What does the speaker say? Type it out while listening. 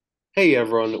Hey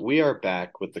everyone, we are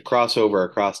back with the Crossover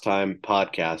Across Time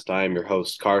podcast. I am your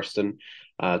host, Karston.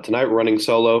 Tonight we're running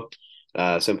solo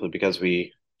simply because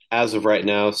we, as of right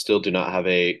now, still do not have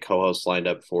a co host lined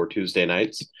up for Tuesday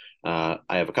nights. I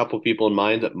have a couple of people in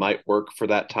mind that might work for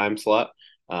that time slot.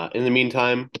 In the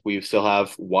meantime, we still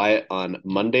have Wyatt on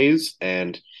Mondays,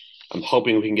 and I'm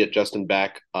hoping we can get Justin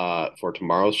back for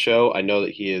tomorrow's show. I know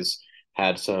that he has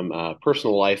had some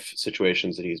personal life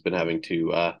situations that he's been having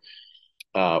to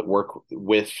work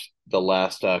with the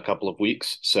last couple of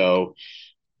weeks. So,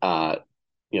 uh,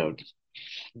 you know,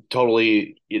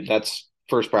 totally, that's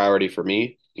first priority for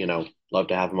me. Love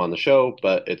to have him on the show,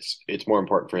 but it's more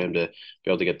important for him to be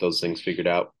able to get those things figured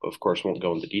out. Of course, won't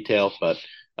go into detail, but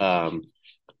um,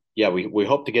 yeah, we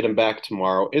hope to get him back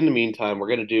tomorrow. In the meantime, we're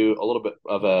going to do a little bit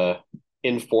of a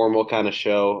informal kind of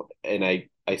show, and I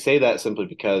say that simply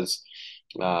because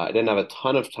I didn't have a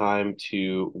ton of time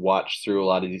to watch through a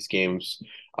lot of these games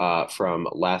from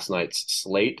last night's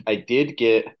slate.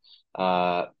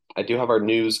 Uh, I do have our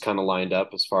news kind of lined up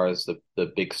as far as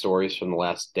the big stories from the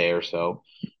last day or so.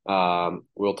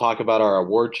 We'll talk about our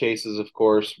award chases, of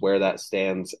course, where that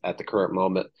stands at the current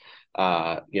moment.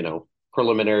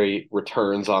 Preliminary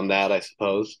returns on that, I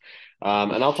suppose.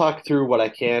 And I'll talk through what I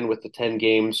can with the 10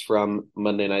 games from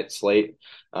Monday night slate.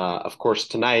 Of course,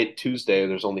 tonight, Tuesday,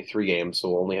 there's only 3 games, so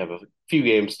we'll only have a few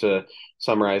games to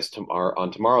summarize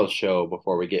on tomorrow's show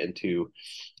before we get into,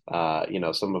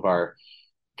 some of our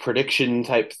prediction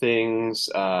type things,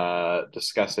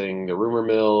 discussing the rumor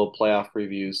mill, playoff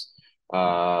previews,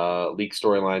 league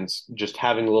storylines, just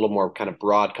having a little more kind of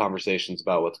broad conversations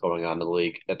about what's going on in the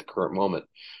league at the current moment.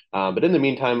 But in the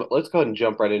meantime, let's go ahead and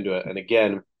jump right into it. And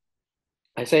again,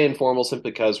 I say informal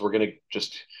simply because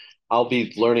I'll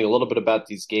be learning a little bit about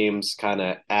these games kind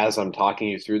of as I'm talking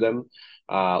you through them,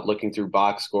 looking through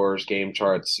box scores, game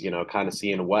charts, kind of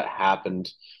seeing what happened.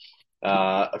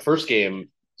 First game,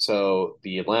 so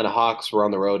the Atlanta Hawks were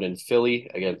on the road in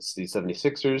Philly against the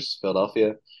 76ers,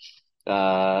 Philadelphia.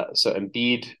 So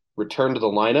Embiid returned to the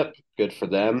lineup. Good for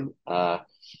them.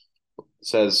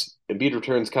 Says Embiid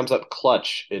returns, comes up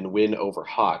clutch in win over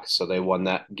Hawks. So they won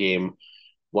that game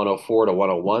 104 to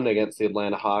 101 against the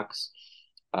Atlanta Hawks.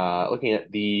 Looking at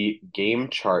the game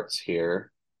charts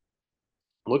here,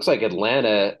 looks like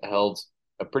Atlanta held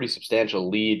a pretty substantial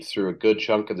lead through a good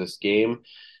chunk of this game.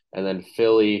 And then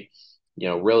Philly,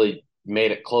 really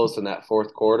made it close in that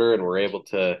fourth quarter and were able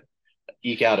to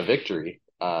eke out a victory.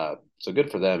 So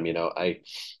good for them.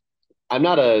 I'm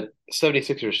not a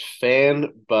 76ers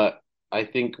fan, but I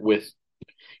think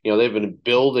they've been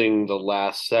building the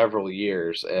last several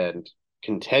years and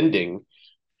contending,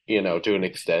 to an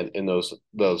extent in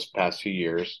those past few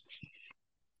years.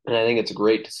 And I think it's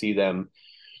great to see them,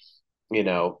 get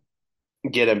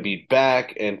Embiid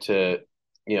back and to,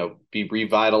 be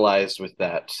revitalized with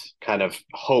that kind of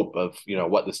hope of,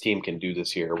 what this team can do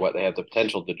this year, what they have the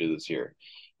potential to do this year.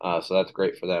 So that's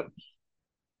great for them.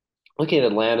 Looking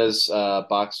at Atlanta's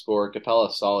box score,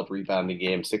 Capella, solid rebounding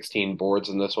game, 16 boards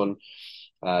in this one.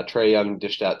 Trae Young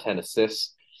dished out 10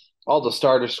 assists. All the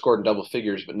starters scored in double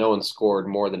figures, but no one scored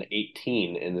more than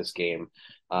 18 in this game.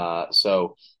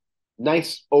 So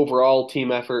nice overall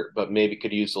team effort, but maybe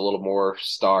could use a little more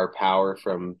star power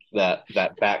from that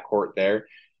backcourt there.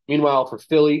 Meanwhile, for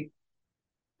Philly,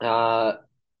 no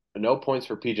points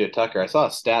for PJ Tucker. I saw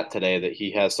a stat today that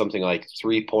he has something like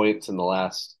 3 points in the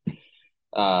last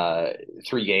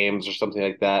 3 games or something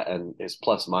like that, and his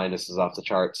plus minus is off the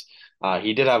charts.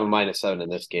 He did have a -7 in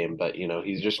this game, but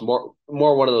he's just more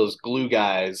one of those glue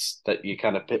guys that you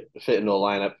kind of fit into a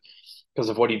lineup because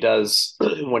of what he does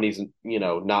when he's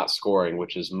not scoring,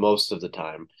 which is most of the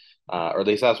time, or at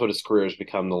least that's what his career has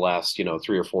become the last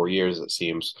 3 or 4 years it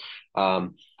seems.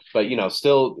 But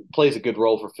still plays a good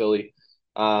role for Philly.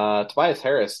 Tobias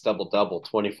Harris double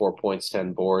 24 points,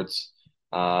 10 boards.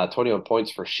 21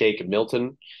 points for Shake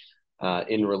Milton,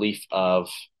 in relief of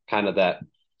kind of that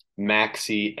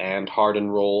Maxey and Harden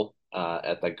role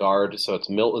at the guard. So it's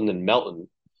Milton and Melton.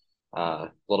 A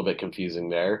little bit confusing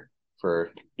there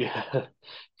for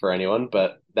for anyone,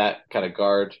 but that kind of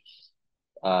guard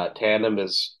tandem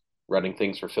is running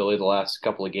things for Philly the last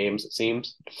couple of games, it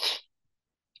seems.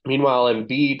 Meanwhile,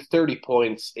 Embiid, 30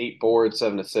 points, 8 boards,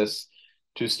 7 assists,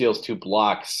 2 steals, 2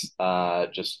 blocks,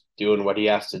 just doing what he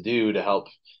has to do to help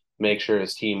make sure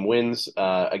his team wins.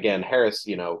 Again, Harris,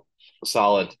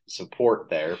 solid support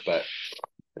there, but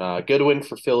good win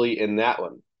for Philly in that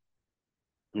one.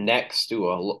 Next to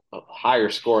a higher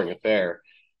scoring affair,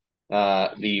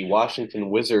 the Washington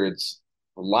Wizards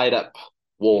light up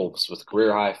Wolves with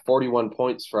career high 41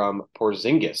 points from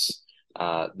Porzingis.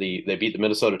 They beat the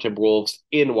Minnesota Timberwolves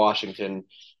in Washington.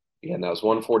 Again, that was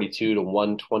 142 to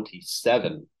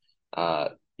 127.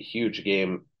 Huge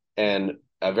game and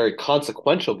a very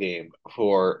consequential game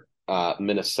for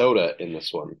Minnesota in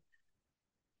this one.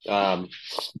 Um,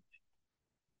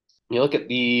 you look at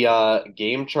the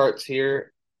game charts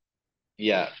here.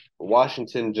 Yeah,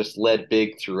 Washington just led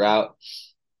big throughout.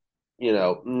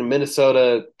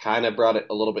 Minnesota kind of brought it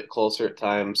a little bit closer at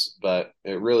times, but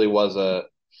it really was a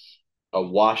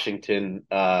Washington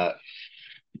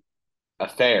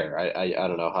affair. I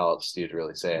don't know how else to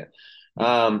really say it.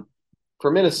 For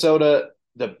Minnesota,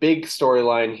 the big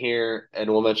storyline here, and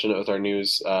we'll mention it with our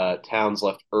news. Towns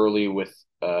left early with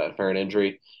apparent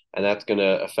injury, and that's going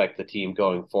to affect the team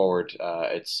going forward.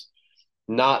 It's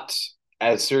not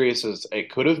as serious as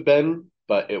it could have been,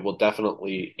 but it will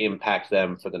definitely impact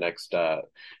them for the next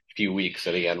few weeks.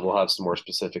 And again, we'll have some more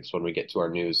specifics when we get to our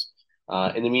news.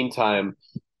 In the meantime,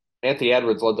 Anthony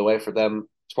Edwards led the way for them,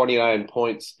 29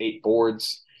 points, 8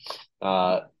 boards.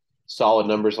 Solid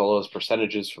numbers, although his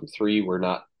percentages from three were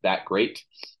not that great.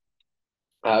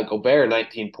 Gobert,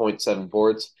 19.7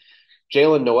 boards.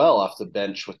 Jalen Noel off the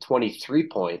bench with 23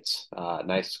 points.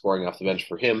 Nice scoring off the bench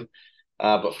for him.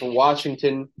 But for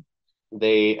Washington,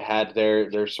 they had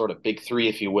their sort of big three,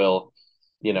 if you will.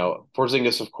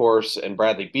 Porzingis, of course, and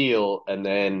Bradley Beal, and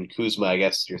then Kuzma, I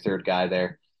guess, your third guy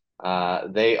there.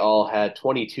 They all had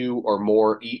 22 or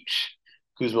more each.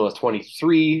 Kuzma was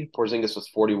 23, Porzingis was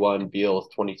 41, Beal was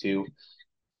 22.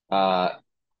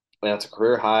 That's a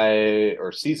career high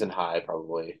or season high,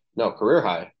 probably. No, career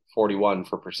high, 41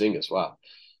 for Porzingis. Wow.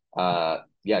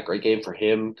 Yeah, great game for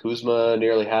him. Kuzma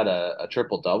nearly had a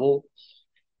triple double,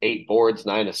 8 boards,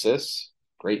 9 assists.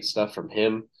 Great stuff from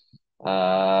him.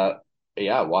 Yeah,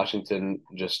 Washington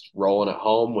just rolling at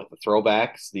home with the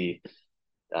throwbacks, the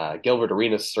Gilbert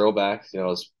Arenas throwbacks.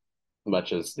 As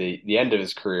much as the end of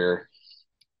his career,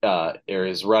 or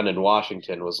his run in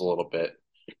Washington was a little bit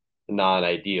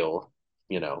non-ideal.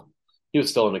 He was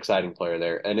still an exciting player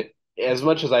there, and as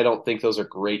much as I don't think those are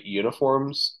great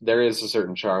uniforms, there is a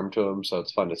certain charm to them, so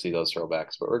it's fun to see those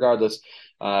throwbacks. But regardless,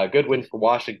 good win for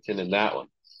Washington in that one.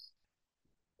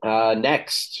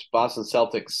 Next, Boston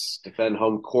Celtics defend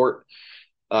home court,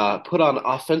 put on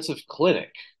offensive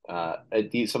clinic.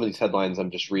 Some of these headlines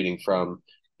I'm just reading from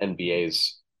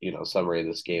NBA's summary of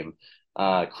this game.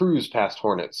 Cruz passed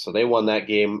Hornets, so they won that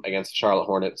game against the Charlotte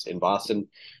Hornets in Boston,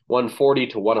 140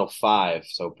 to 105.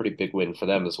 So pretty big win for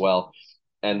them as well.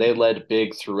 And they led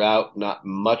big throughout. Not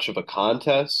much of a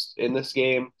contest in this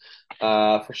game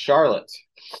for Charlotte.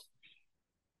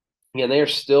 Yeah, they are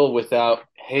still without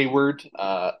Hayward.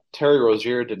 Terry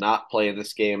Rozier did not play in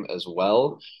this game as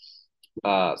well.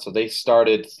 So they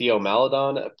started Theo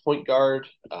Maledon at point guard,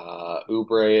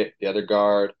 Oubre at the other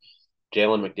guard,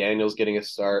 Jalen McDaniels getting a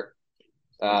start.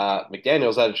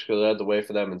 McDaniels actually led the way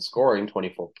for them in scoring,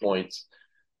 24 points,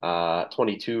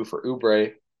 22 for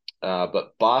Oubre.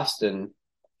 But Boston,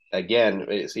 again,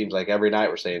 it seems like every night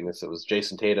we're saying this, it was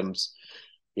Jason Tatum's,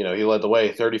 he led the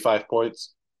way, 35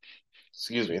 points.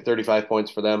 35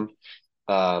 points for them.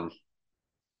 Also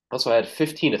had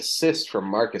 15 assists from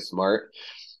Marcus Smart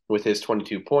with his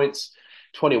 22 points,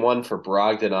 21 for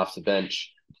Brogdon off the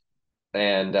bench.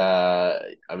 And,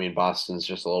 Boston's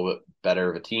just a little bit better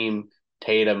of a team.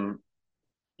 Tatum,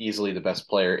 easily the best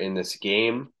player in this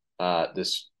game.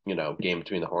 This game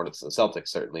between the Hornets and the Celtics,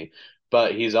 certainly.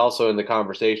 But he's also in the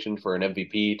conversation for an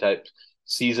MVP type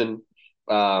season.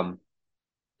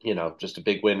 Just a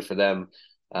big win for them.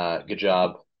 Good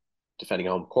job defending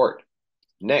home court.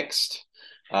 Next,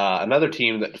 another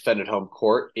team that defended home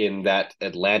court in that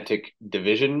Atlantic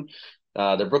division,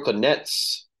 the Brooklyn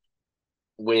Nets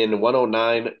win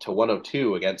 109 to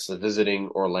 102 against the visiting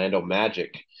Orlando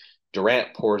Magic.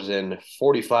 Durant pours in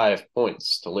 45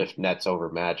 points to lift Nets over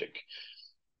Magic.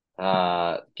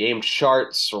 Game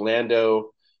charts,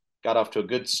 Orlando got off to a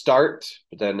good start,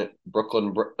 but then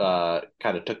Brooklyn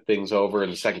kind of took things over in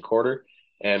the second quarter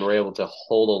and were able to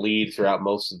hold a lead throughout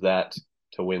most of that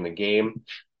to win the game.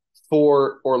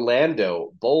 For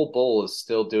Orlando, Bol is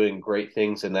still doing great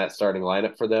things in that starting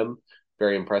lineup for them.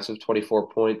 Very impressive, 24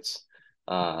 points,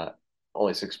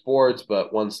 only 6 boards,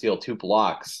 but 1 steal, 2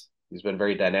 blocks. He's been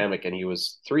very dynamic, and he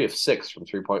was 3 of 6 from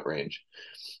three-point range.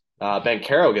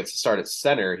 Banchero gets to start at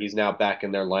center. He's now back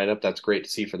in their lineup. That's great to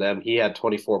see for them. He had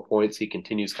 24 points. He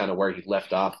continues kind of where he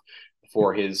left off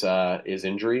before his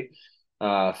injury.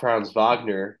 Franz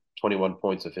Wagner, 21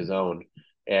 points of his own,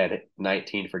 and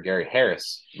 19 for Gary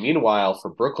Harris. Meanwhile, for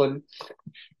Brooklyn,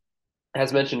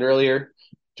 as mentioned earlier,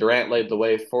 Durant led the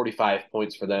way, 45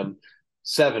 points for them,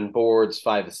 7 boards,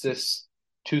 5 assists,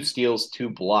 2 steals, 2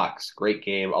 blocks. Great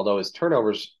game, although his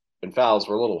turnovers and fouls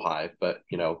were a little high, but,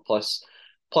 plus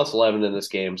plus 11 in this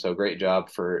game. So great job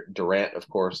for Durant, of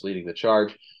course, leading the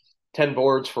charge. 10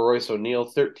 boards for Royce O'Neal,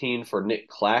 13 for Nick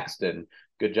Claxton.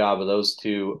 Good job of those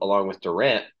two, along with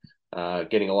Durant,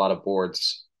 getting a lot of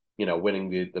boards, winning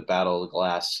the battle of the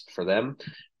glass for them.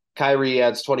 Kyrie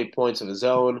adds 20 points of his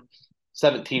own,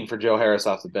 17 for Joe Harris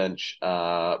off the bench.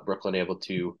 Brooklyn able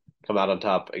to come out on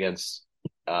top against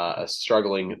a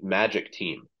struggling Magic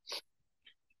team.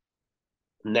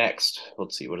 Next,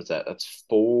 let's see, what is that? That's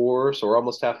 4, so we're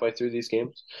almost halfway through these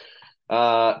games.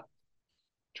 Toronto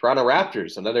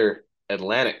Raptors, another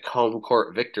Atlantic home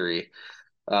court victory,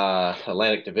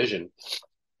 Atlantic Division.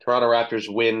 Toronto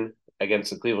Raptors win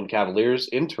against the Cleveland Cavaliers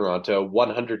in Toronto,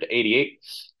 100-88.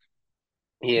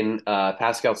 In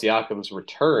Pascal Siakam's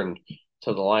return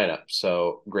to the lineup.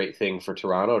 So great thing for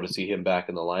Toronto to see him back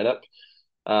in the lineup.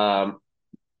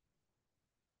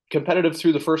 Competitive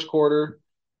through the first quarter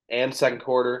and second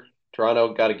quarter.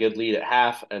 Toronto got a good lead at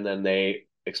half, and then they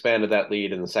expanded that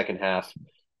lead in the second half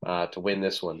to win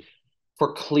this one.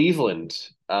 For Cleveland,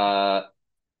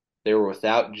 they were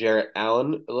without Jarrett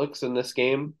Allen, it looks, in this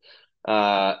game.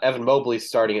 Evan Mobley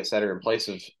starting at center in place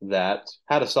of that.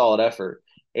 Had a solid effort.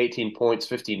 18 points,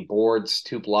 15 boards,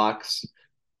 2 blocks,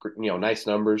 nice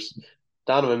numbers.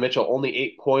 Donovan Mitchell, only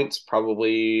 8 points,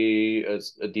 probably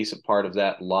a decent part of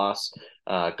that loss.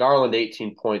 Garland,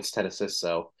 18 points, 10 assists,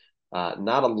 so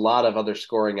not a lot of other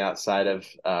scoring outside of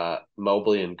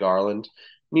Mobley and Garland.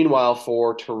 Meanwhile,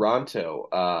 for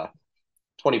Toronto,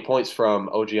 20 points from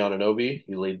OG Anunoby.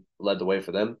 He led the way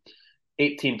for them.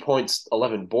 18 points,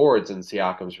 11 boards in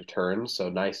Siakam's return, so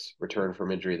nice return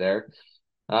from injury there.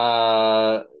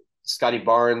 Scotty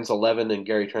Barnes, 11, and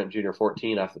Gary Trent Jr.,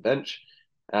 14 off the bench.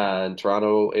 And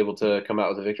Toronto able to come out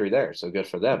with a victory there, so good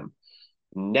for them.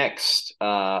 Next,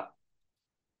 the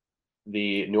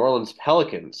New Orleans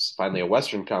Pelicans, finally a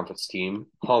Western Conference team,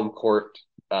 home court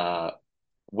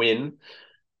win.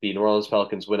 The New Orleans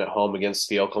Pelicans win at home against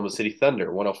the Oklahoma City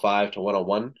Thunder,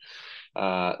 105-101.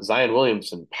 Zion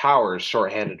Williamson powers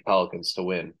shorthanded Pelicans to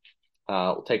win.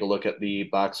 We'll take a look at the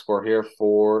box score here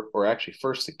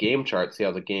first the game chart, see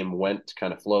how the game went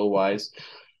kind of flow-wise.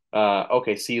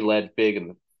 OKC led big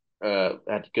and had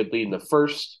a good lead in the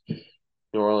first.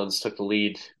 New Orleans took the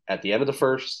lead at the end of the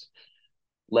first,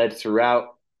 led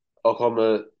throughout.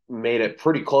 Oklahoma made it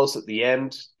pretty close at the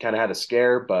end, kind of had a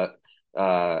scare, but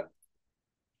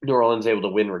New Orleans able to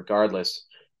win regardless.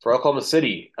 For Oklahoma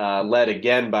City, led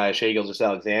again by Shai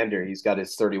Gilgeous-Alexander. He's got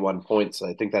his 31 points.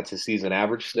 I think that's his season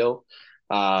average still.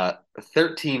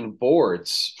 13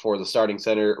 boards for the starting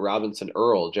center,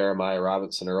 Jeremiah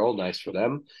Robinson Earl. Nice for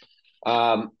them.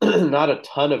 Not a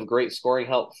ton of great scoring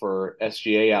help for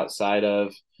SGA outside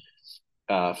of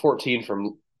 14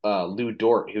 from Lou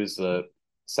Dort, who's the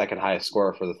second highest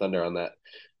scorer for the Thunder on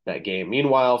that game.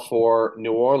 Meanwhile, for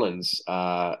New Orleans,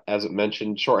 as it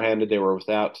mentioned, shorthanded, they were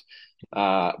without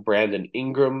Brandon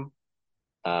Ingram,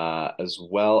 as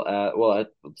well as,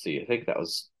 let's see, I think that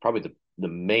was probably the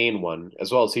main one,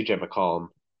 as well as CJ McCollum.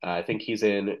 I think he's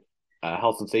in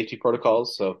health and safety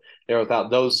protocols, so they're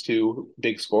without those two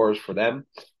big scores for them.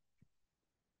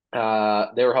 They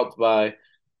were helped by,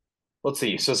 let's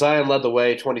see, so Zion led the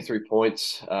way, 23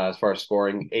 points as far as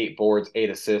scoring, 8 boards,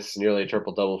 8 assists, nearly a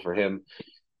triple-double for him.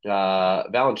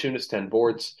 Valanciunas, 10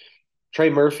 boards. Trey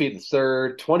Murphy, the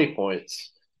third, 20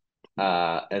 points.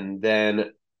 And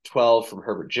then 12 from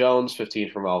Herbert Jones, 15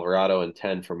 from Alvarado, and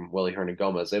 10 from Willy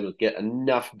Hernangomez. Able to get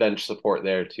enough bench support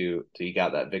there to eke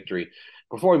out that victory.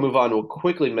 Before we move on, we'll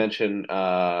quickly mention,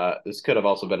 this could have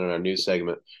also been in our news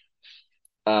segment,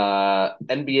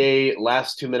 NBA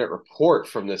last 2-minute report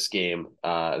from this game.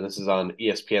 This is on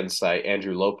ESPN's site,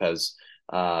 Andrew Lopez,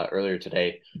 earlier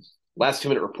today. Last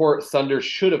 2-minute report, Thunder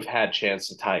should have had chance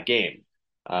to tie a game.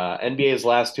 NBA's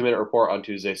last 2-minute report on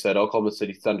Tuesday said Oklahoma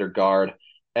City Thunder guard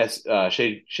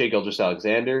Shai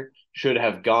Gilgeous-Alexander should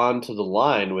have gone to the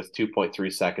line with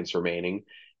 2.3 seconds remaining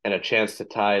and a chance to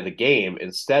tie the game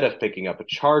instead of picking up a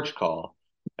charge call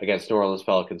against New Orleans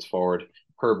Pelicans forward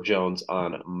Herb Jones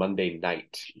on Monday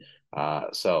night.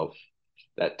 So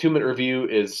that 2-minute review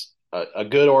is a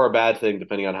good or a bad thing,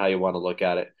 depending on how you want to look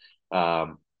at it.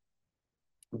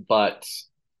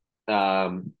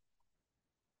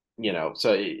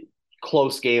 So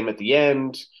close game at the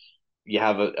end, you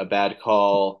have a bad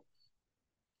call.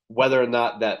 Whether or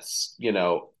not that's,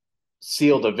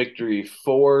 sealed a victory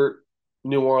for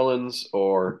New Orleans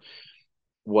or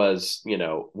was,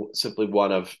 simply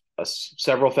one of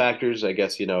several factors, I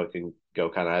guess, it can go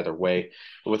kind of either way.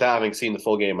 Without having seen the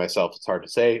full game myself, it's hard to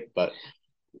say, but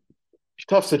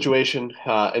tough situation.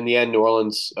 In the end, New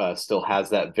Orleans still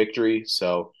has that victory.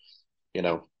 So,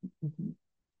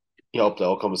 You hope that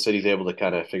Oklahoma City's able to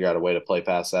kind of figure out a way to play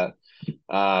past that.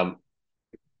 Um,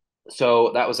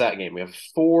 so that was that game. We have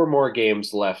four more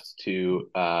games left to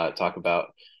talk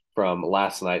about from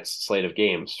last night's slate of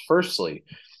games. Firstly,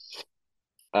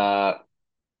 uh,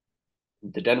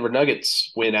 the Denver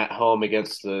Nuggets win at home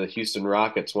against the Houston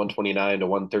Rockets, 129 to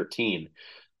 113.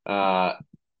 Uh,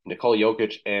 Nikola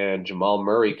Jokic and Jamal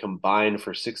Murray combined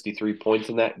for 63 points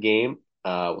in that game.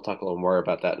 We'll talk a little more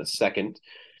about that in a second.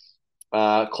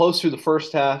 Close through the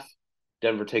first half,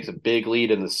 Denver takes a big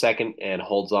lead in the second and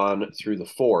holds on through the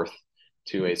fourth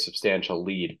to a substantial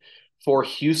lead. For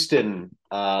Houston,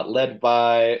 led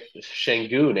by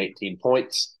Şengün, 18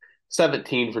 points,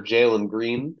 17 for Jalen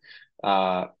Green,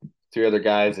 three other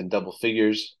guys in double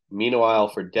figures. Meanwhile,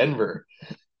 for Denver,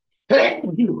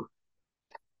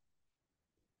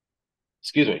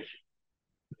 excuse me.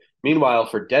 Meanwhile,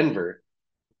 for Denver,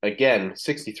 again,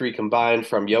 63 combined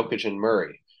from Jokic and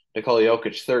Murray. Nikola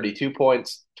Jokic, 32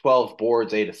 points, 12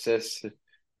 boards, 8 assists.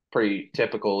 Pretty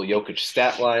typical Jokic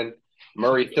stat line.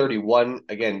 Murray, 31.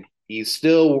 Again, he's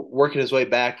still working his way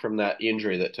back from that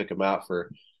injury that took him out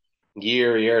for a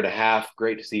year and a half.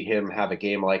 Great to see him have a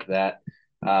game like that.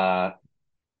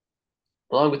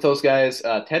 Along with those guys,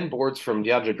 10 boards from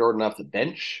DeAndre Jordan off the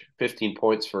bench, 15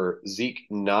 points for Zeke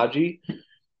Naji.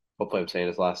 Hopefully I'm saying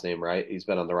his last name right. He's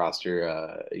been on the roster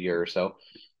a year or so.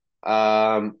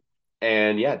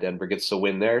 And yeah, Denver gets to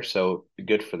win there, so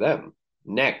good for them.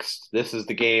 Next, this is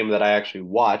the game that I actually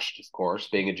watched, of course,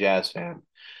 being a Jazz fan.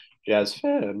 Jazz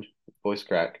fan, voice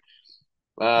crack.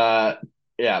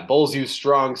 Yeah, Bulls used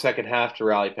strong second half to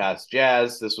rally past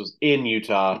Jazz. This was in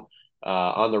Utah.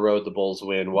 On the road, the Bulls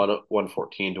win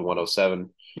 114 to 107.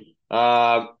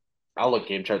 I'll look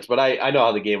game charts, but I know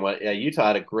how the game went. Yeah, Utah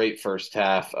had a great first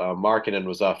half. Markkanen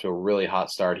was off to a really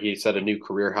hot start. He set a new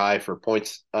career high for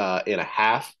points in a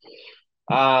half.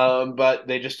 But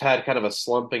they just had kind of a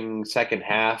slumping second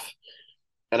half.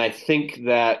 And I think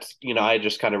that, I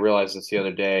just kind of realized this the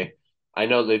other day. I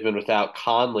know they've been without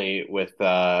Conley with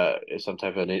some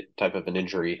type of an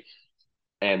injury,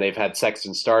 and they've had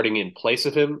Sexton starting in place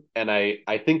of him. And I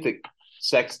think that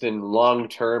Sexton long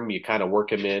term, you kind of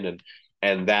work him in,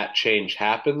 and that change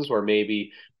happens where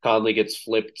maybe Conley gets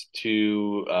flipped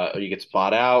to he gets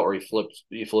bought out, or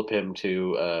you flip him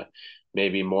to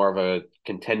maybe more of a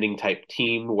contending type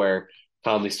team where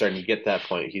Conley's starting to get that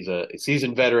point. He's a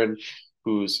seasoned veteran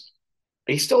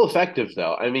he's still effective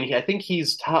though. I mean, I think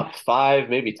he's top 5,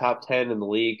 maybe top 10 in the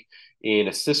league in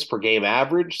assists per game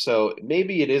average. So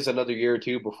maybe it is another year or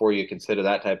two before you consider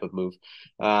that type of move.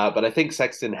 But I think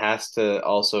Sexton has to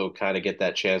also kind of get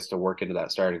that chance to work into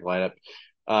that starting lineup.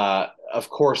 Of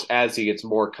course, as he gets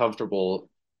more comfortable,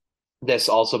 this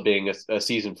also being a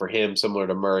season for him, similar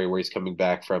to Murray, where he's coming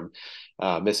back from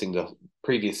missing the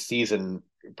previous season,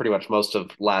 pretty much most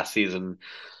of last season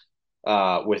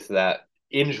with that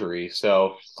injury.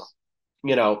 So,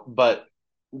 but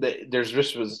there's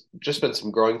just been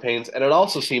some growing pains, and it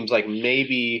also seems like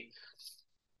maybe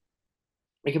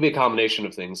it could be a combination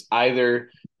of things. Either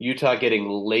Utah getting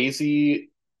lazy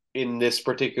in this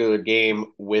particular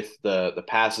game with the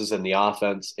passes and the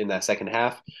offense in that second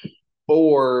half,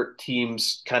 or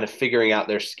teams kind of figuring out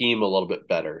their scheme a little bit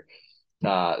better.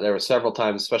 There were several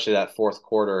times, especially that fourth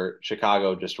quarter,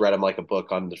 Chicago just read them like a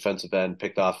book on the defensive end,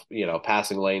 picked off,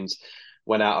 passing lanes,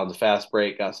 went out on the fast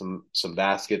break, got some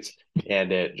baskets,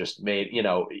 and it just made,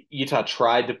 Utah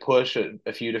tried to push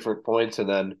a few different points, and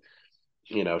then,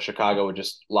 Chicago would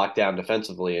just lock down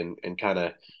defensively and kind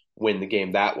of win the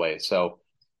game that way. So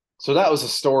that was a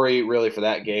story really for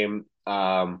that game.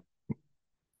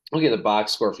 Looking at the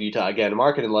box score for Utah again,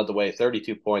 Markkanen led the way,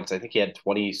 32 points. I think he had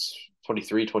 20,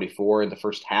 23, 24 in the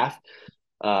first half.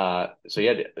 So he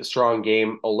had a strong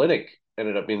game. Olynyk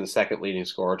ended up being the second leading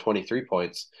scorer, 23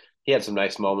 points. He had some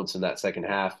nice moments in that second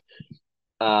half.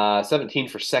 17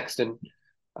 for Sexton.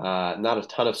 Not a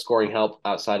ton of scoring help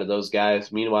outside of those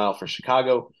guys. Meanwhile, for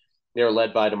Chicago, they were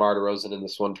led by DeMar DeRozan in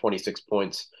this one, 26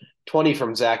 points. 20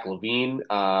 from Zach LaVine.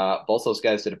 Both those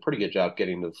guys did a pretty good job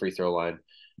getting to the free throw line,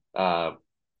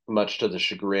 much to the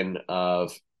chagrin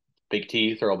of Big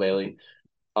T, Thurl Bailey,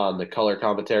 on the color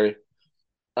commentary.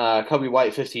 Kobe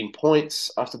White, 15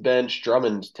 points off the bench.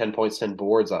 Drummond, 10 points, 10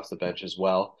 boards off the bench as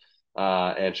well.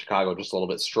 And Chicago just a little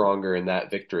bit stronger in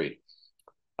that victory.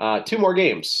 Two more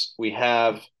games. We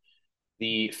have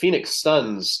the Phoenix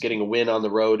Suns getting a win on the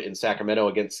road in Sacramento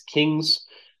against Kings,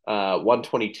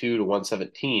 122 to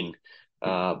 117.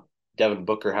 Devin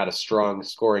Booker had a strong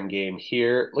scoring game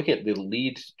here. Looking at the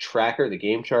lead tracker, the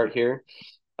game chart here,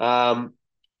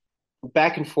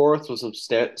 back and forth with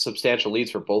substantial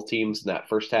leads for both teams in that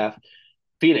first half.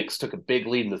 Phoenix took a big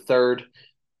lead in the third.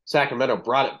 Sacramento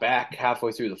brought it back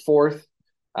halfway through the fourth,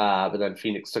 but then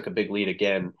Phoenix took a big lead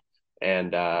again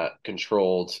and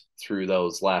controlled through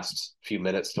those last few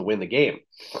minutes to win the game.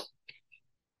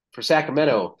 For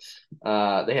Sacramento,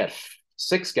 they had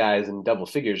six guys in double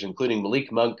figures, including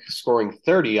Malik Monk scoring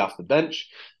 30 off the bench.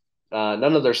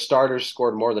 None of their starters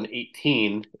scored more than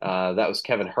 18. That was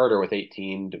Kevin Huerter with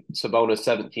 18, Sabonis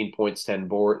 17 points, 10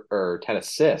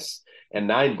 assists, and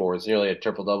 9 boards, nearly a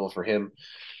triple double for him.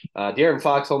 De'Aaron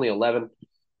Fox only 11,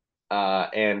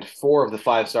 and 4 of the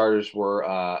 5 starters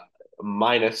were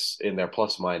minus in their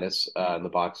plus minus in the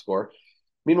box score.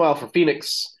 Meanwhile, for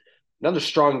Phoenix, another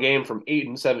strong game from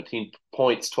Ayton, 17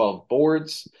 points, 12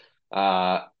 boards.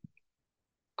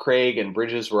 Craig and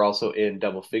Bridges were also in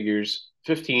double figures,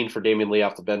 15 for Damian Lee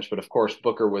off the bench, but of course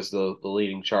Booker was the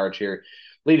leading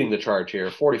the charge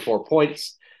here, 44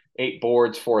 points, 8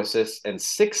 boards, 4 assists, and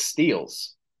 6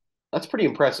 steals. That's pretty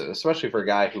impressive, especially for a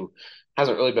guy who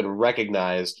hasn't really been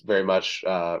recognized very much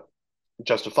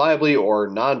justifiably or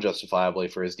non-justifiably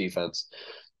for his defense.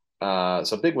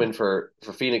 So big win for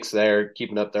Phoenix there,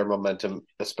 keeping up their momentum,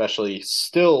 especially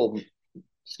still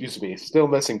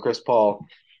missing Chris Paul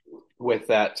with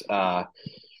that.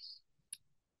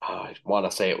 I want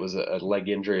to say it was a leg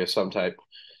injury of some type.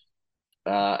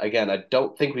 Again, I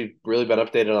don't think we've really been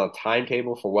updated on a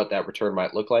timetable for what that return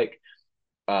might look like.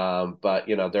 But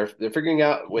they're figuring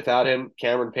out without him.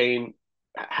 Cameron Payne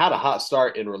had a hot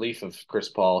start in relief of Chris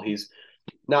Paul. He's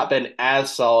not been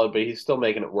as solid, but he's still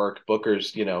making it work.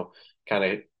 Booker's, kind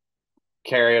of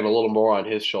carrying a little more on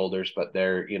his shoulders, but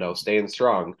they're, staying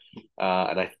strong.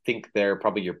 And I think they're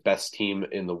probably your best team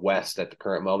in the West at the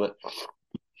current moment.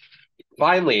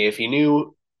 Finally, if you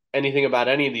knew anything about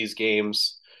any of these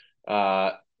games,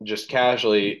 just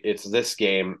casually, it's this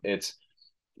game. It's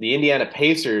the Indiana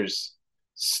Pacers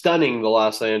stunning the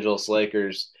Los Angeles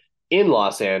Lakers in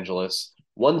Los Angeles,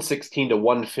 116 to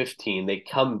 115. They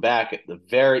come back at the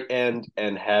very end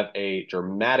and have a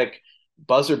dramatic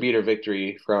buzzer beater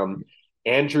victory from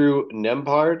Andrew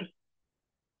Nembhard.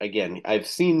 Again, I've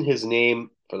seen his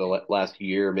name for the last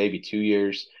year, maybe 2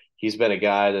 years. He's been a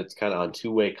guy that's kind of on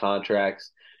two-way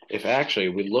contracts. If actually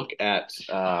we look at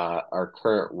our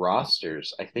current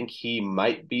rosters, I think he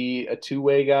might be a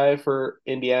two-way guy for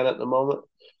Indiana at the moment.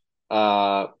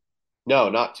 No,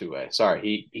 not two-way.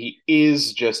 Sorry, he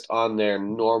is just on their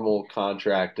normal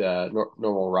contract,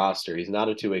 normal roster. He's not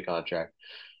a two-way contract,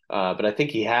 but I think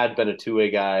he had been a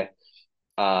two-way guy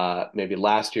maybe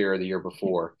last year or the year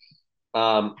before.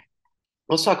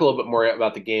 Let's talk a little bit more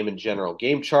about the game in general.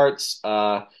 Game charts,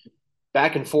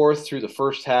 back and forth through the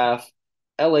first half.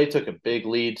 LA took a big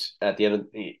lead at the end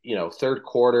of third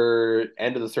quarter,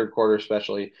 end of the third quarter,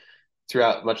 especially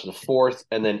throughout much of the fourth,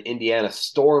 and then Indiana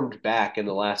stormed back in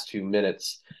the last 2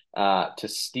 minutes to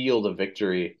steal the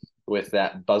victory with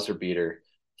that buzzer beater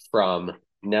from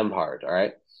Nembhard. All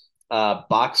right,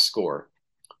 box score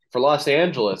for Los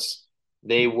Angeles.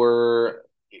 They were,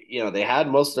 they had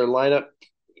most of their lineup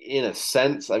in a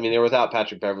sense. I mean, they were without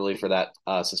Patrick Beverley for that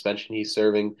suspension he's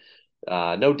serving.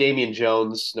 No Damian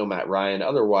Jones, no Matt Ryan.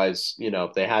 Otherwise,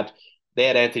 they had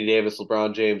Anthony Davis,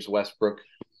 LeBron James, Westbrook,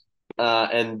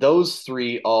 and those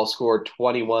three all scored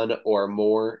 21 or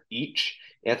more each.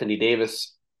 Anthony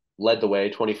Davis led the way,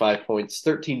 25 points,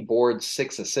 13 boards,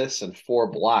 6 assists, and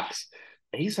 4 blocks.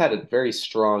 He's had a very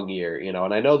strong year,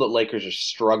 and I know that Lakers are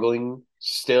struggling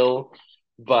still,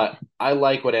 but I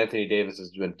like what Anthony Davis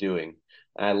has been doing.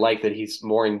 I like that he's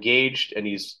more engaged and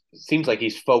seems like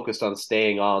he's focused on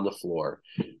staying on the floor.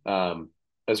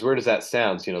 As weird as that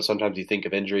sounds, sometimes you think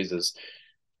of injuries as,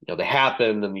 they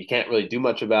happen and you can't really do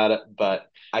much about it. But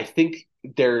I think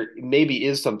there maybe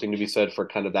is something to be said for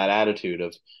kind of that attitude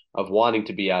of wanting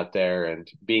to be out there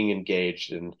and being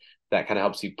engaged, and that kind of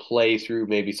helps you play through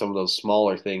maybe some of those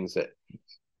smaller things that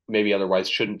maybe otherwise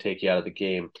shouldn't take you out of the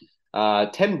game.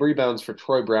 10 rebounds for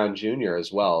Troy Brown Jr.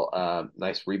 as well.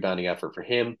 Nice rebounding effort for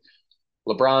him.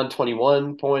 LeBron,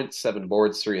 21 points, 7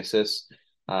 boards, 3 assists.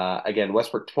 Again,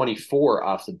 Westbrook, 24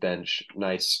 off the bench.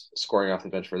 Nice scoring off the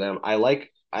bench for them.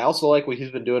 I also like what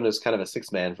he's been doing as kind of a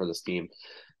six man for this team.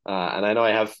 And I know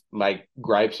I have my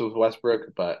gripes with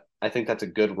Westbrook, but I think that's a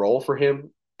good role for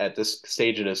him at this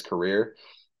stage in his career.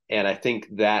 And I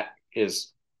think that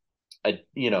is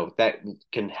that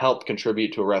can help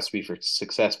contribute to a recipe for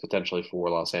success potentially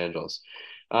for Los Angeles.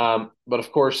 But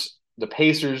of course, the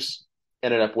Pacers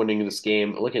ended up winning this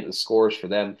game. Looking at the scores for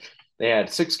them, they had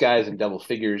 6 guys in double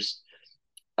figures.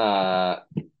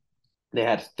 They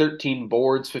had 13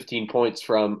 boards, 15 points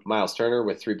from Miles Turner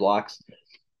with 3 blocks,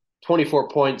 24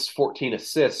 points, 14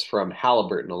 assists from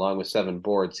Halliburton, along with 7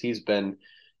 boards. He's been,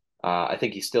 I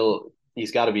think he's still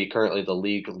He's got to be currently the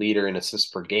league leader in assists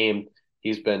per game.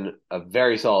 He's been a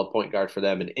very solid point guard for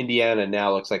them. And Indiana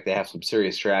now looks like they have some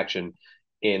serious traction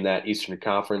in that Eastern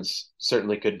Conference.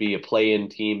 Certainly could be a play-in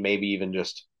team, maybe even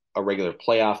just a regular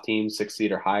playoff team, 6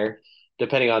 seed or higher,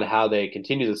 depending on how they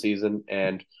continue the season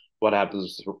and what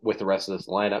happens with the rest of this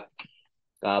lineup.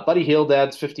 Buddy Hield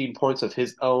adds 15 points of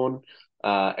his own.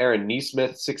 Aaron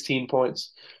Nesmith, 16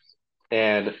 points.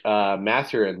 And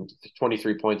Mathurin,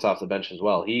 23 points off the bench as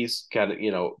well. He's kind of,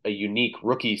 a unique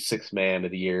rookie sixth man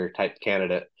of the year type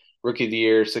candidate. Rookie of the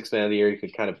year, sixth man of the year. He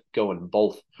could kind of go in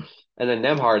both. And then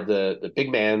Nembhard, the big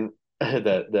man,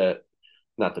 the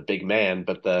not the big man,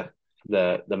 but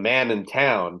the man in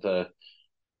town,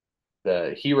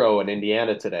 the hero in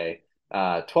Indiana today.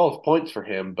 12 points for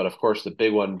him, but of course the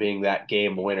big one being that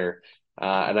game winner.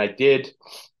 And I did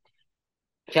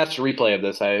catch the replay of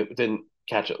this. I didn't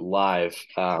catch it live,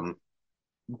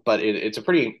 but it's a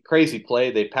pretty crazy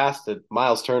play. They passed to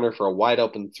Miles Turner for a wide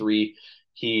open three.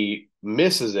 He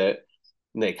misses it,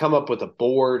 and they come up with a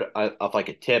board of like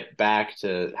a tip back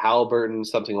to Halliburton,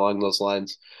 something along those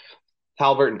lines.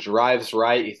 Halliburton drives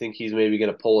right. You think he's maybe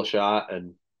going to pull a shot,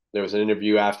 and there was an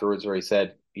interview afterwards where he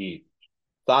said he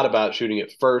thought about shooting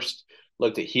it first,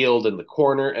 looked at Hield in the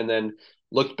corner, and then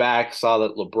looked back, saw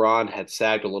that LeBron had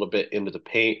sagged a little bit into the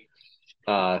paint,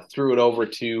 threw it over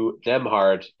to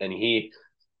Nembhard, and he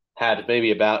had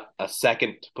maybe about a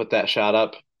second to put that shot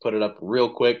up, put it up real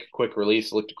quick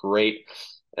release, looked great.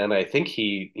 And I think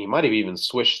he might have even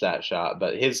swished that shot,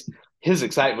 but his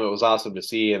excitement was awesome to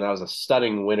see, and that was a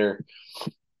stunning winner.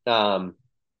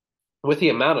 With the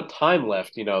amount of time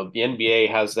left, the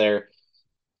NBA has their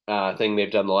thing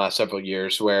they've done the last several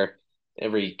years where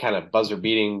every kind of buzzer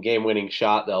beating game winning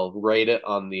shot, they'll rate it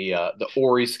on the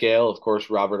Ori scale. Of course,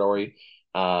 Robert Ori,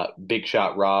 Big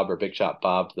Shot Rob or Big Shot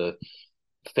Bob, the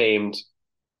famed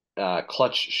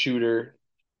clutch shooter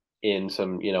in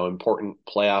some, important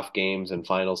playoff games and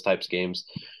finals types games.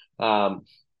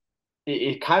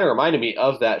 It kind of reminded me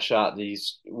of that shot.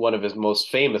 He's one of his most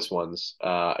famous ones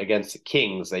against the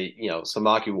Kings. They,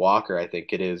 Samaki Walker, I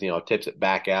think it is, tips it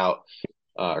back out,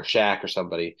 or Shaq or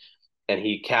somebody, and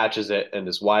he catches it and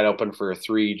is wide open for a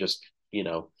three, just,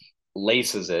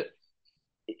 laces it.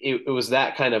 It was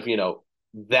that kind of,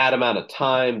 that amount of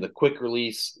time, the quick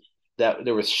release, that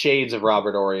there was shades of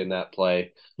Robert Horry in that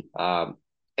play. And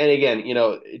again,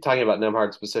 talking about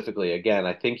Nembhard specifically, again,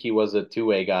 I think he was a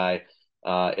two-way guy,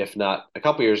 if not a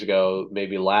couple years ago,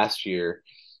 maybe last year.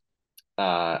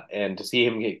 And to see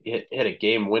him hit a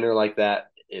game winner like that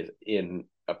in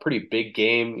a pretty big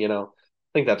game, I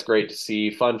think that's great to see.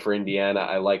 Fun for Indiana.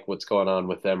 I like what's going on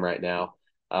with them right now.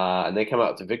 And they come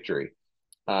out with a victory.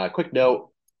 Quick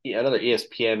note, another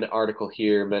ESPN article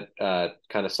here meant kind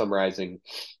of summarizing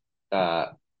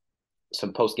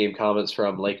some post-game comments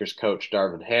from Lakers coach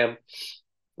Darvin Ham.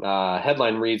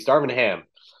 Headline reads, Darvin Ham,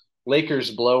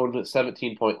 Lakers blown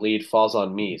 17-point lead falls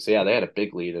on me. So, yeah, they had a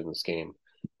big lead in this game.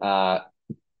 Let's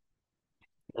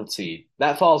see.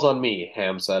 That falls on me,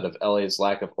 Ham said of LA's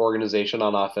lack of organization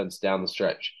on offense down the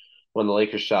stretch when the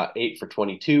Lakers shot 8 for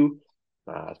 22,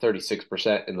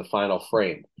 36% in the final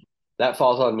frame. That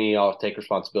falls on me. I'll take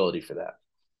responsibility for that.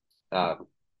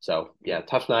 So, yeah,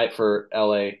 tough night for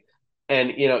LA.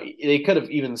 And, they could have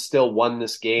even still won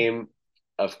this game.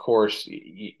 Of course,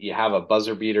 you have a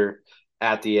buzzer beater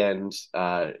at the end.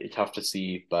 Tough to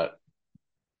see. But,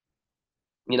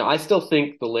 I still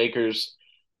think the Lakers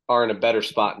are in a better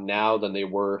spot now than they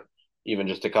were even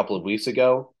just a couple of weeks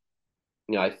ago.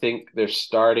 I think they're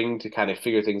starting to kind of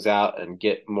figure things out and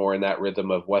get more in that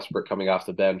rhythm of Westbrook coming off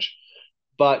the bench.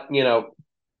 But,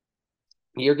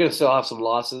 you're going to still have some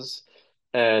losses.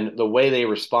 And the way they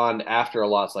respond after a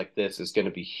loss like this is going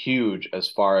to be huge as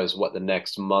far as what the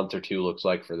next month or two looks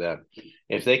like for them.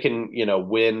 If they can,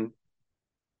 win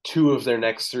 2 of their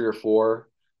next 3 or 4,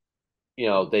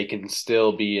 they can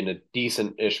still be in a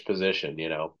decent-ish position,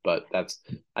 but I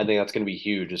think that's going to be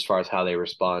huge as far as how they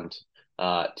respond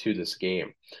to this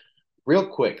game. Real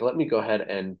quick, let me go ahead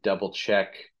and double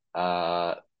check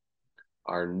our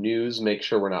news, make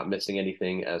sure we're not missing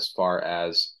anything as far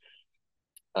as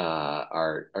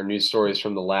our news stories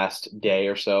from the last day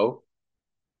or so.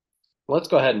 Let's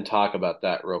go ahead and talk about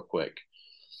that real quick.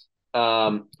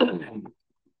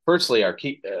 Firstly, our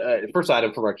first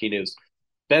item from our key news.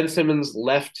 Ben Simmons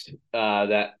left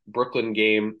that Brooklyn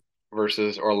game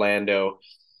versus Orlando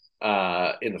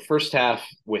in the first half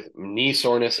with knee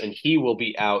soreness, and he will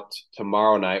be out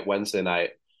tomorrow night, Wednesday night.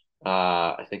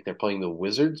 I think they're playing the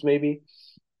Wizards, maybe.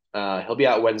 He'll be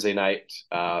out Wednesday night.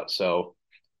 So,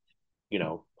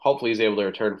 hopefully he's able to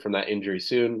return from that injury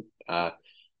soon. It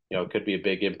could be a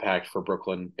big impact for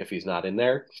Brooklyn if he's not in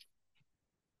there.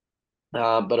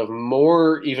 But of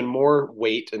even more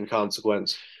weight and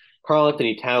consequence, Karl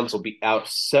Anthony Towns will be out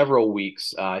several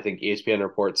weeks. I think ESPN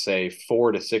reports say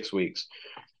 4 to 6 weeks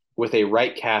with a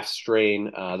right calf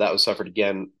strain that was suffered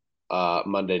again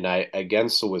Monday night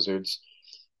against the Wizards.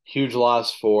 Huge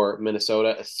loss for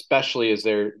Minnesota, especially as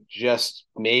they're just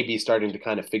maybe starting to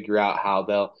kind of figure out how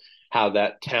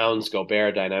that Towns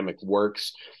Gobert dynamic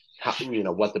works, how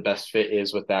what the best fit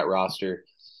is with that roster.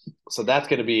 So that's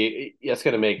going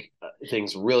to make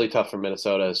things really tough for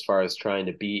Minnesota as far as trying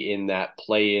to be in that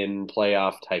play-in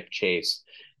playoff type chase.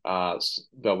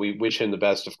 But we wish him the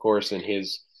best, of course, in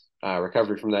his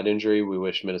recovery from that injury. We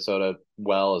wish Minnesota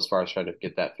well as far as trying to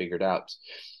get that figured out.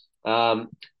 Um,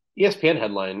 ESPN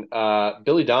headline: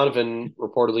 Billy Donovan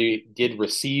reportedly did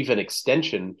receive an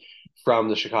extension from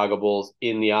the Chicago Bulls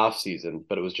in the offseason,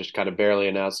 but it was just kind of barely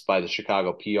announced by the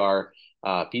Chicago PR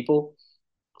people.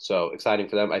 So exciting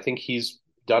for them. I think he's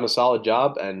done a solid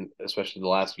job, and especially the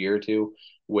last year or two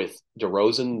with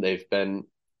DeRozan, they've been,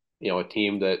 a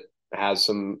team that has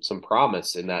some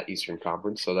promise in that Eastern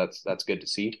Conference. So that's good to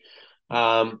see.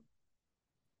 Um,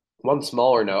 One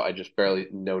smaller note I just barely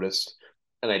noticed,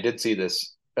 and I did see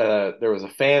this. There was a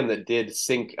fan that did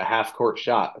sink a half court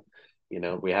shot.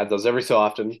 We had those every so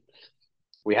often.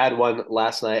 We had one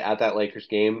last night at that Lakers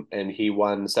game, and he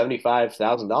won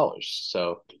 $75,000.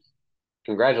 So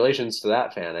congratulations to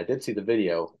that fan. I did see the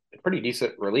video. A pretty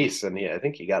decent release, and I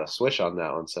think he got a swish on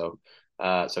that one. So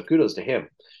kudos to him.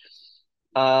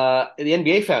 The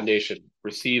NBA Foundation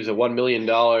receives a $1 million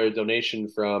donation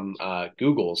from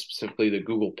Google, specifically the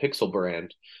Google Pixel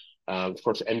brand. Of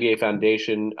course, NBA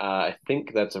Foundation. I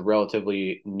think that's a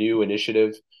relatively new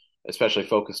initiative, especially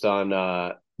focused on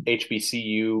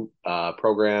HBCU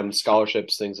programs,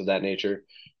 scholarships, things of that nature.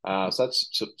 So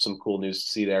that's some cool news to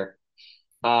see there.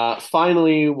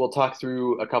 Finally, we'll talk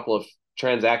through a couple of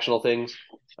transactional things.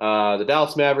 The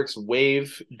Dallas Mavericks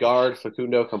waive guard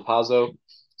Facundo Campazzo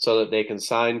so that they can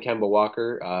sign Kemba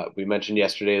Walker. We mentioned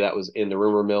yesterday that was in the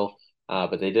rumor mill,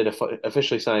 but they did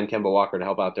officially sign Kemba Walker to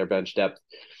help out their bench depth.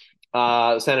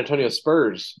 San Antonio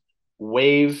Spurs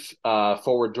waive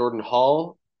forward Jordan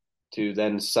Hall to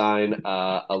then sign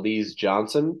Elise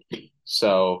Johnson.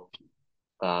 So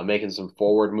making some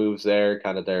forward moves there,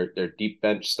 kind of their deep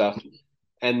bench stuff.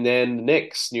 And then the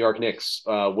Knicks, New York Knicks,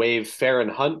 waive Farron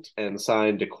Hunt and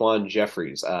sign DeQuan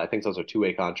Jeffries. I think those are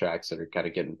two-way contracts that are kind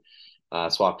of getting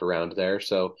swapped around there.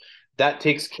 So that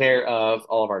takes care of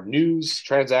all of our news,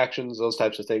 transactions, those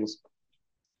types of things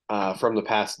from the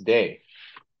past day.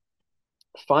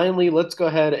 Finally, let's go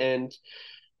ahead and,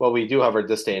 well, we do have our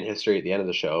This Day in History at the end of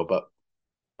the show, but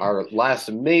our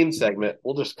last main segment,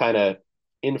 we'll just kind of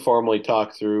informally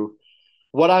talk through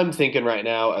what I'm thinking right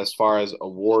now as far as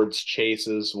awards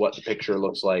chases, what the picture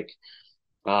looks like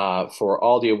for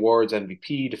all the awards: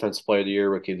 MVP, Defensive Player of the Year,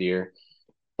 Rookie of the Year,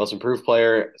 Most Improved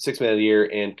Player, Sixth Man of the Year,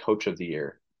 and Coach of the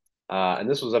Year. And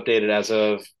this was updated as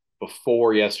of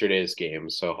before yesterday's game.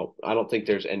 So I don't think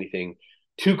there's anything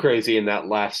too crazy in that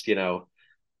last,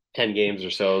 10 games or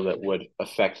so that would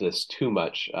affect this too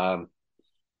much.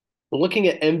 Looking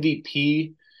at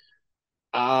MVP,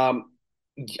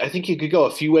 I think you could go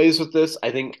a few ways with this.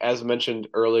 I think, as mentioned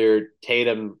earlier,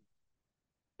 Tatum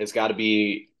has got to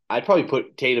be. I'd probably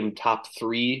put Tatum top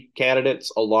three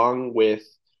candidates along with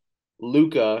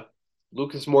Luka.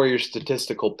 Luka's more your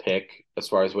statistical pick as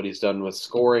far as what he's done with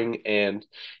scoring and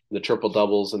the triple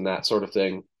doubles and that sort of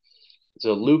thing.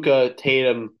 So Luka,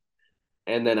 Tatum,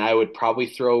 and then I would probably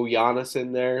throw Giannis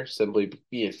in there, simply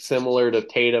similar to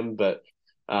Tatum, but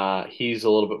he's a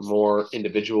little bit more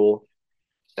individual,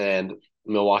 and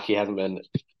Milwaukee hasn't been.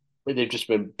 They've just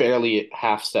been barely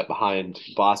half step behind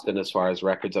Boston as far as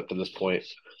records up to this point.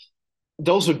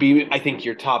 Those would be, I think,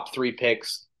 your top three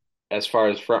picks as far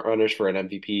as front runners for an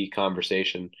MVP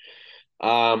conversation.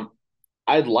 I'd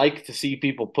like to see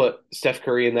people put Steph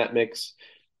Curry in that mix.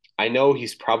 I know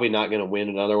he's probably not going to win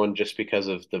another one just because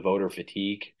of the voter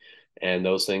fatigue and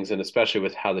those things, and especially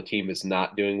with how the team is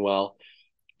not doing well.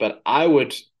 But I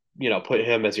would, put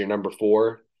him as your number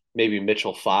four, maybe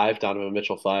Mitchell five, Donovan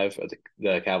Mitchell five of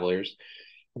the Cavaliers.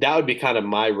 That would be kind of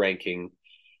my ranking.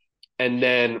 And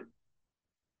then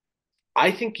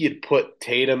I think you'd put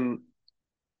Tatum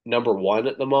number one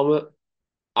at the moment,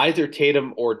 either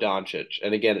Tatum or Doncic.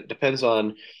 And again,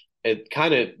 it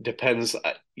kind of depends.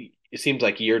 It seems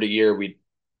like year to year, we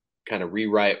kind of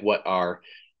rewrite what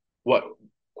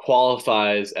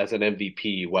qualifies as an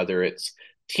MVP, whether it's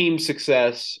team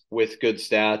success with good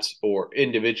stats or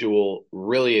individual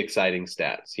really exciting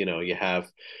stats. You have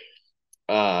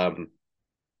kind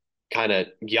of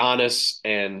Giannis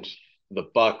and the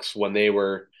Bucks when they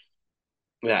were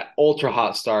that ultra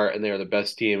hot start, and they were the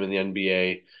best team in the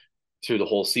NBA through the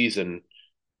whole season.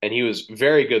 And he was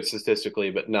very good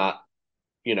statistically, but not,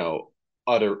 you know,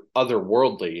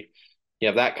 otherworldly. You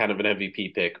have that kind of an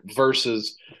MVP pick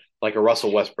versus like a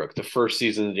Russell Westbrook, the first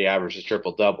season that he averaged a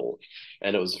triple double,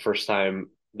 and it was the first time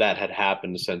that had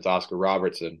happened since Oscar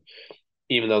Robertson.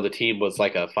 Even though the team was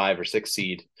like a 5 or 6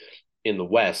 seed in the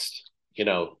West,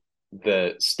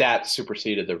 the stats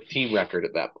superseded their team record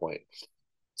at that point.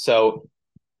 So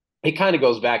it kind of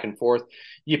goes back and forth.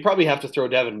 You probably have to throw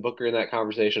Devin Booker in that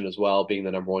conversation as well, being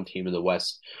the number one team in the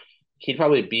West. He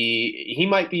might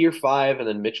be your 5 and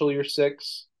then Mitchell your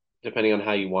 6, depending on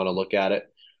how you want to look at it.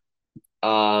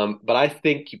 But I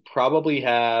think you probably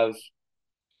have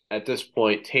at this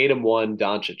point Tatum 1,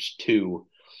 Doncic 2,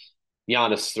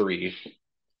 Giannis 3,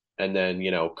 and then,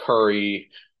 Curry,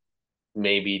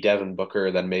 maybe Devin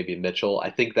Booker, then maybe Mitchell. I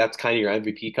think that's kind of your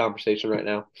MVP conversation right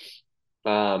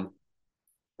now.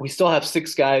 We still have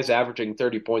 6 guys averaging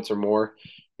 30 points or more: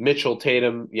 Mitchell,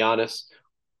 Tatum, Giannis,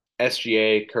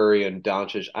 SGA, Curry, and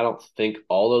Doncic. I don't think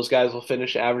all those guys will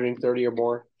finish averaging 30 or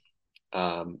more.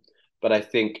 But I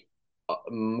think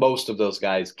most of those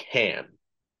guys can.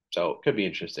 So it could be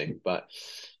interesting. But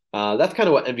that's kind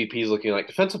of what MVP is looking like.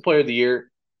 Defensive Player of the Year,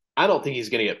 I don't think he's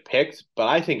going to get picked, but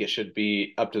I think it should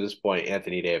be, up to this point,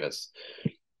 Anthony Davis.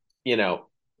 You know,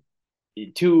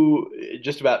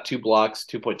 just about 2 blocks,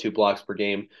 2.2 blocks per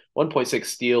game, 1.6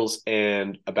 steals,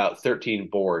 and about 13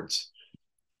 boards.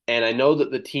 And I know that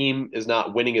the team is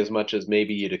not winning as much as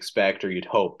maybe you'd expect or you'd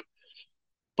hope,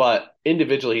 but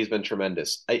individually he's been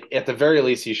tremendous. At the very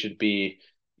least, he should be,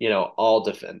 all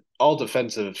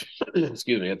defensive.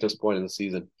 Excuse me, at this point in the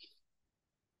season.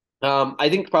 I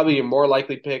think probably your more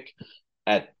likely pick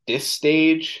at this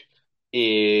stage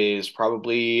is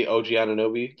probably OG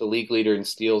Anunoby, the league leader in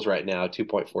steals right now,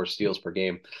 2.4 steals per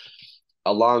game,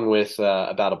 along with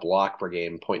about a block per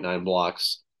game, zero point 0.9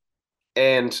 blocks.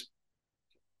 And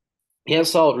he has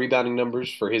solid rebounding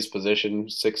numbers for his position,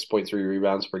 6.3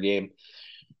 rebounds per game.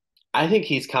 I think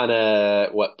he's kind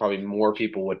of what probably more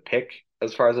people would pick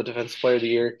as far as a defensive player of the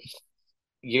year.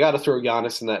 You got to throw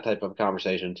Giannis in that type of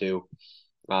conversation too.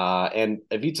 And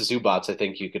Ivica Zubac, I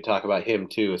think you could talk about him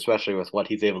too, especially with what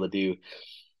he's able to do,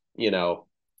 you know,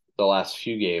 the last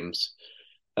few games.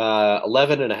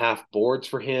 11 and a half boards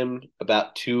for him,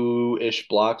 about 2-ish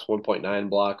blocks, 1.9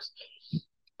 blocks.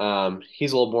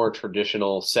 He's a little more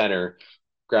traditional center,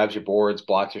 grabs your boards,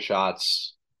 blocks your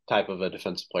shots, type of a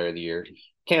defensive player of the year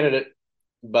candidate.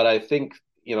 But I think,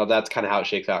 that's kind of how it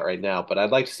shakes out right now. But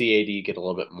I'd like to see AD get a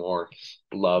little bit more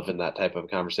love in that type of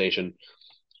conversation.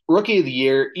 Rookie of the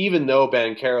year, even though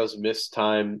Banchero's missed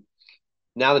time,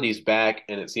 now that he's back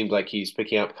and it seems like he's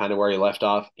picking up kind of where he left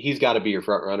off, he's got to be your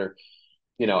front runner,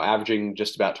 averaging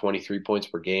just about 23 points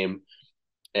per game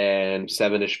and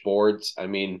 7-ish boards. I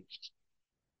mean,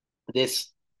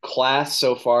 this class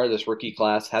so far, this rookie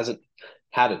class, hasn't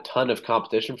had a ton of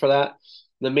competition for that.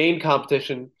 The main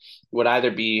competition would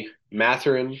either be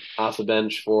Mathurin off the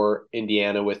bench for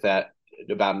Indiana with that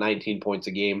about 19 points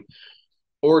a game,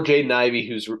 or Jaden Ivey,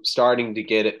 who's starting to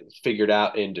get it figured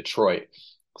out in Detroit.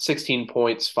 16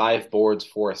 points, 5 boards,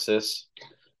 4 assists.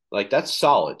 Like, that's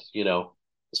solid,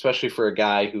 especially for a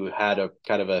guy who had a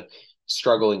kind of a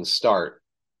struggling start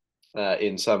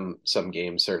in some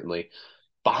games, certainly.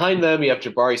 Behind them, you have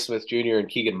Jabari Smith Jr. and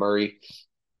Keegan Murray.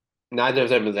 Neither of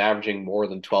them is averaging more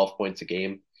than 12 points a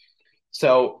game.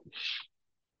 So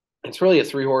it's really a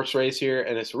 3-horse race here,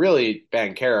 and it's really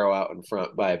Banchero out in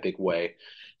front by a big way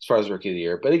as far as rookie of the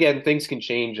year. But again, things can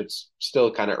change. It's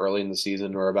still kind of early in the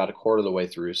season. We're about a quarter of the way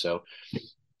through. So,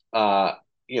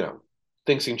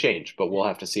 things can change, but we'll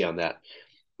have to see on that.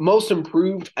 Most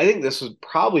improved, I think this would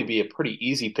probably be a pretty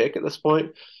easy pick at this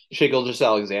point. Shai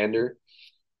Gilgeous-Alexander.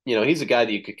 He's a guy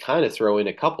that you could kind of throw in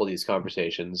a couple of these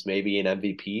conversations. Maybe an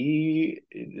MVP,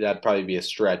 that'd probably be a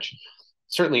stretch.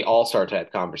 Certainly all-star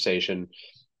type conversation.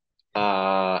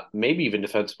 Maybe even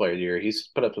defensive player of the year. He's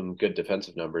put up some good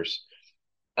defensive numbers.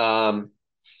 But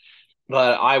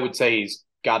I would say he's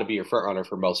got to be your front runner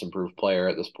for most improved player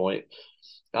at this point.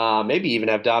 Maybe even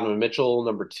have Donovan Mitchell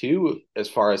number 2 as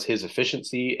far as his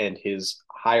efficiency and his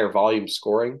higher volume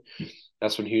scoring.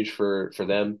 That's been huge for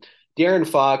them. De'Aaron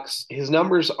Fox, his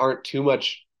numbers aren't too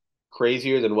much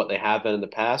crazier than what they have been in the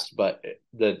past, but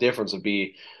the difference would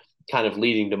be kind of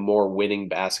leading to more winning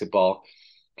basketball.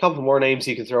 A couple more names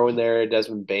you can throw in there: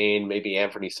 Desmond Bane, maybe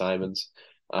Anthony Simons.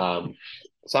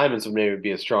 Simons would maybe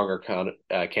be a stronger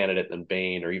candidate than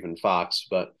Bane or even Fox,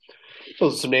 but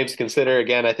those are some names to consider.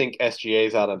 Again, I think SGA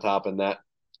is out on top in that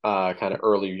kind of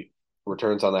early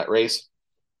returns on that race.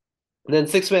 And then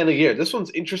 6th man of the year. This one's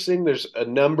interesting. There's a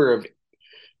number of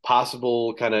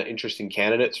possible kind of interesting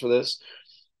candidates for this.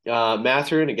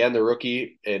 Mathurin, again, the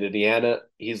rookie in Indiana,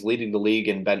 he's leading the league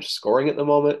in bench scoring at the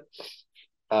moment.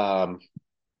 Um,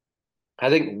 I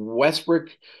think Westbrook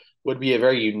would be a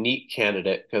very unique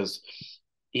candidate because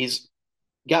he's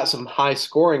got some high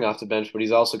scoring off the bench, but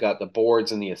he's also got the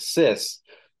boards and the assists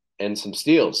and some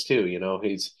steals too.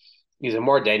 He's a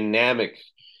more dynamic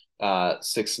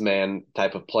six man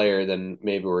type of player than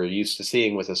maybe we're used to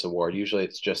seeing with this award. Usually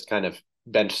it's just kind of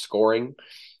bench scoring,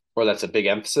 or that's a big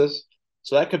emphasis.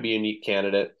 So that could be a unique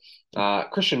candidate.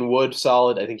 Christian Wood,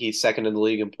 solid. I think he's second in the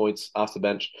league in points off the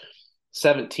bench,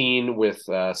 17 with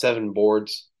 7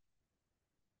 boards.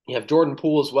 You have Jordan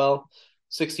Poole as well,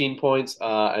 16 points,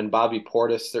 and Bobby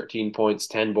Portis, 13 points,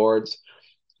 10 boards.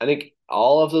 I think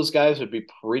all of those guys would be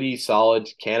pretty solid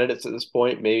candidates at this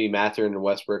point. Maybe Mathurin and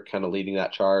Westbrook kind of leading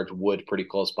that charge. Wood pretty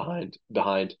close behind.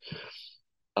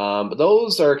 But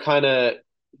those are kind of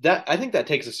that. I think that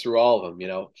takes us through all of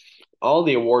them. All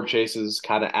the award chases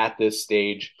kind of at this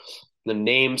stage. The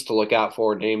names to look out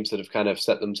for, names that have kind of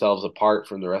set themselves apart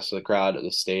from the rest of the crowd at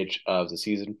this stage of the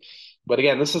season. But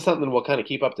again, this is something we'll kind of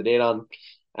keep up to date on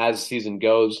as the season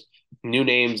goes. New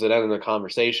names that enter the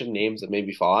conversation, names that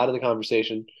maybe fall out of the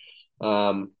conversation.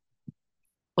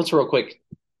 Let's real quick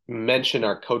mention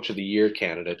our Coach of the Year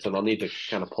candidates, and I'll need to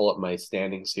kind of pull up my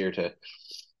standings here to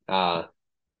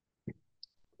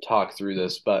talk through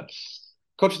this. But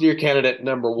Coach of the Year candidate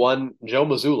number 1, Joe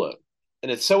Mazzulla.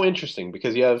 And it's so interesting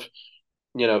because you have,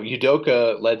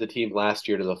 Udoka led the team last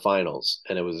year to the finals,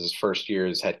 and it was his first year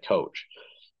as head coach.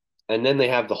 And then they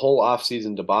have the whole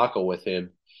offseason debacle with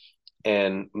him,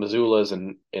 and Mazzulla's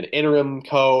an interim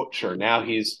coach, or now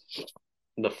he's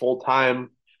the full-time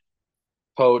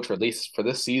coach, or at least for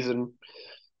this season.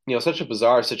 Such a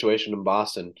bizarre situation in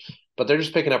Boston, but they're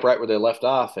just picking up right where they left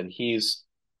off, and he's,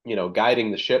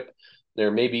 guiding the ship. They're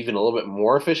maybe even a little bit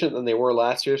more efficient than they were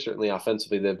last year. Certainly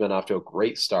offensively, they've been off to a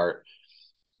great start.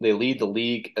 They lead the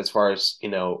league as far as,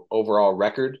 overall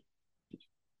record.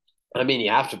 I mean, you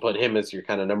have to put him as your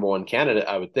kind of number 1 candidate,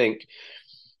 I would think.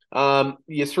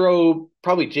 You throw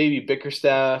probably JB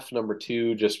Bickerstaff number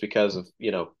 2, just because of,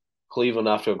 Cleveland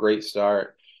off to a great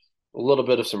start. A little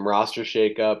bit of some roster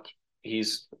shakeup.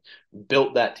 He's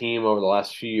built that team over the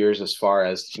last few years as far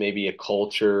as maybe a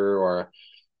culture or,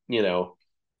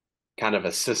 kind of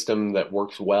a system that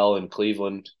works well in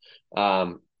Cleveland.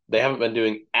 They haven't been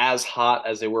doing as hot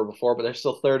as they were before, but they're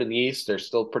still third in the East. They're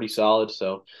still pretty solid.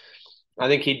 So I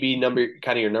think he'd be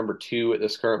your number 2 at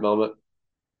this current moment.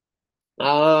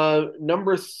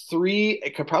 Number 3,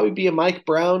 it could probably be a Mike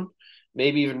Brown,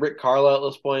 maybe even Rick Carlisle at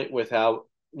this point, with how,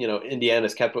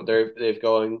 Indiana's kept what they've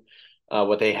going,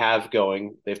 what they have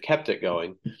going. They've kept it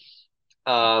going.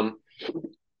 Probably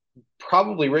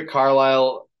Rick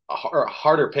Carlisle, a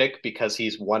harder pick because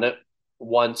he's won it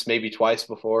once, maybe twice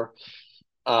before.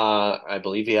 I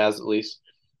believe he has, at least.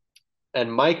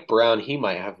 And Mike Brown, he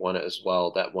might have won it as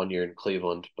well that one year in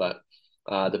Cleveland. But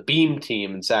the Beam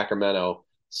team in Sacramento,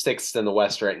 6th in the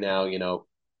West right now,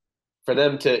 for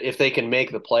them to, if they can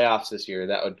make the playoffs this year,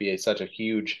 that would be such a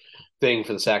huge thing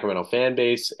for the Sacramento fan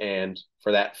base and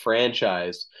for that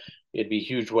franchise. It'd be a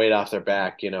huge weight off their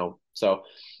back, So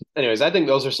anyways, I think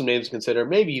those are some names to consider.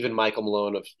 Maybe even Michael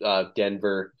Malone of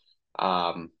Denver.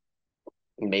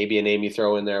 Maybe a name you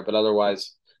throw in there, but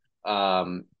otherwise,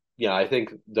 I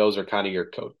think those are kind of your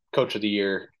Coach of the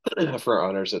Year for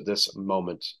honors at this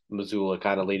moment. Mazzulla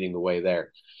kind of leading the way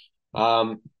there.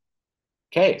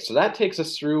 Okay, so that takes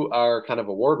us through our kind of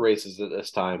award races at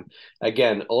this time.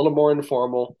 Again, a little more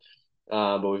informal,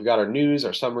 but we've got our news,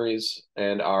 our summaries,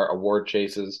 and our award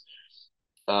chases.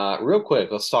 Real quick,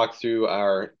 let's talk through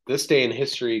our This Day in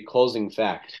History closing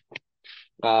fact.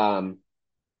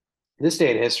 This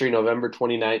day in history, November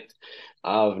 29th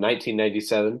of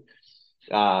 1997,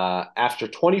 after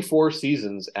 24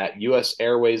 seasons at U.S.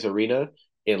 Airways Arena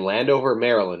in Landover,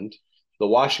 Maryland, the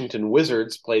Washington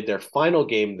Wizards played their final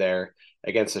game there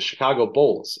against the Chicago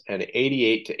Bulls, an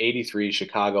 88-83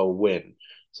 Chicago win.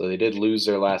 So they did lose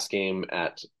their last game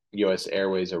at U.S.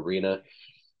 Airways Arena.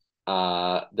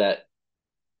 That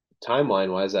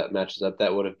timeline-wise, that matches up.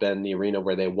 That would have been the arena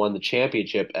where they won the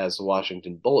championship as the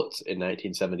Washington Bullets in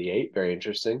 1978. Very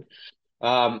interesting.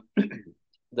 Of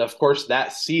course,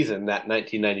 that season, that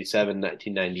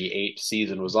 1997-1998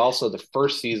 season, was also the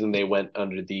first season they went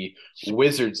under the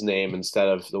Wizards name instead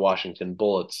of the Washington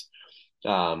Bullets.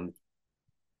 So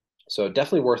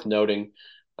definitely worth noting.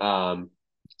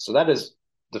 So that is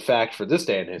the fact for this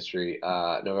day in history,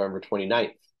 November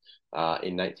 29th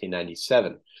in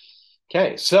 1997.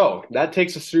 Okay, so that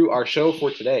takes us through our show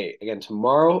for today. Again,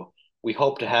 tomorrow we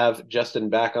hope to have Justin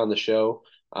back on the show.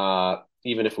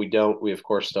 even if we don't, we of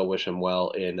course still wish him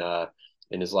well in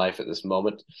his life at this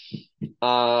moment.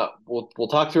 We'll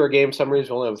talk through our game summaries.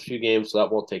 We only have a few games, so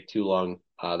that won't take too long.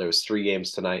 There was 3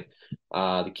 games tonight.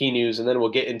 The key news, and then we'll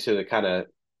get into the kind of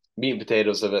meat and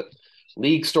potatoes of it.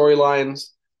 League storylines,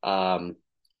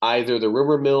 either the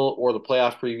rumor mill or the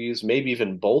playoff previews, maybe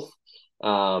even both,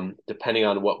 depending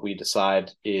on what we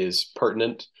decide is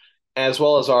pertinent, as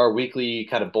well as our weekly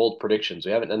kind of bold predictions.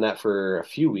 We haven't done that for a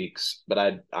few weeks,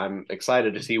 but I'm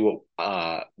excited to see what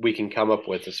we can come up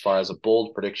with as far as a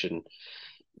bold prediction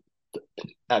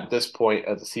at this point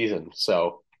of the season.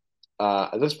 So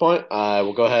at this point,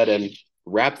 we'll go ahead and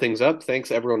wrap things up.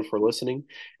 Thanks everyone for listening,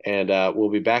 and we'll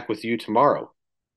be back with you tomorrow.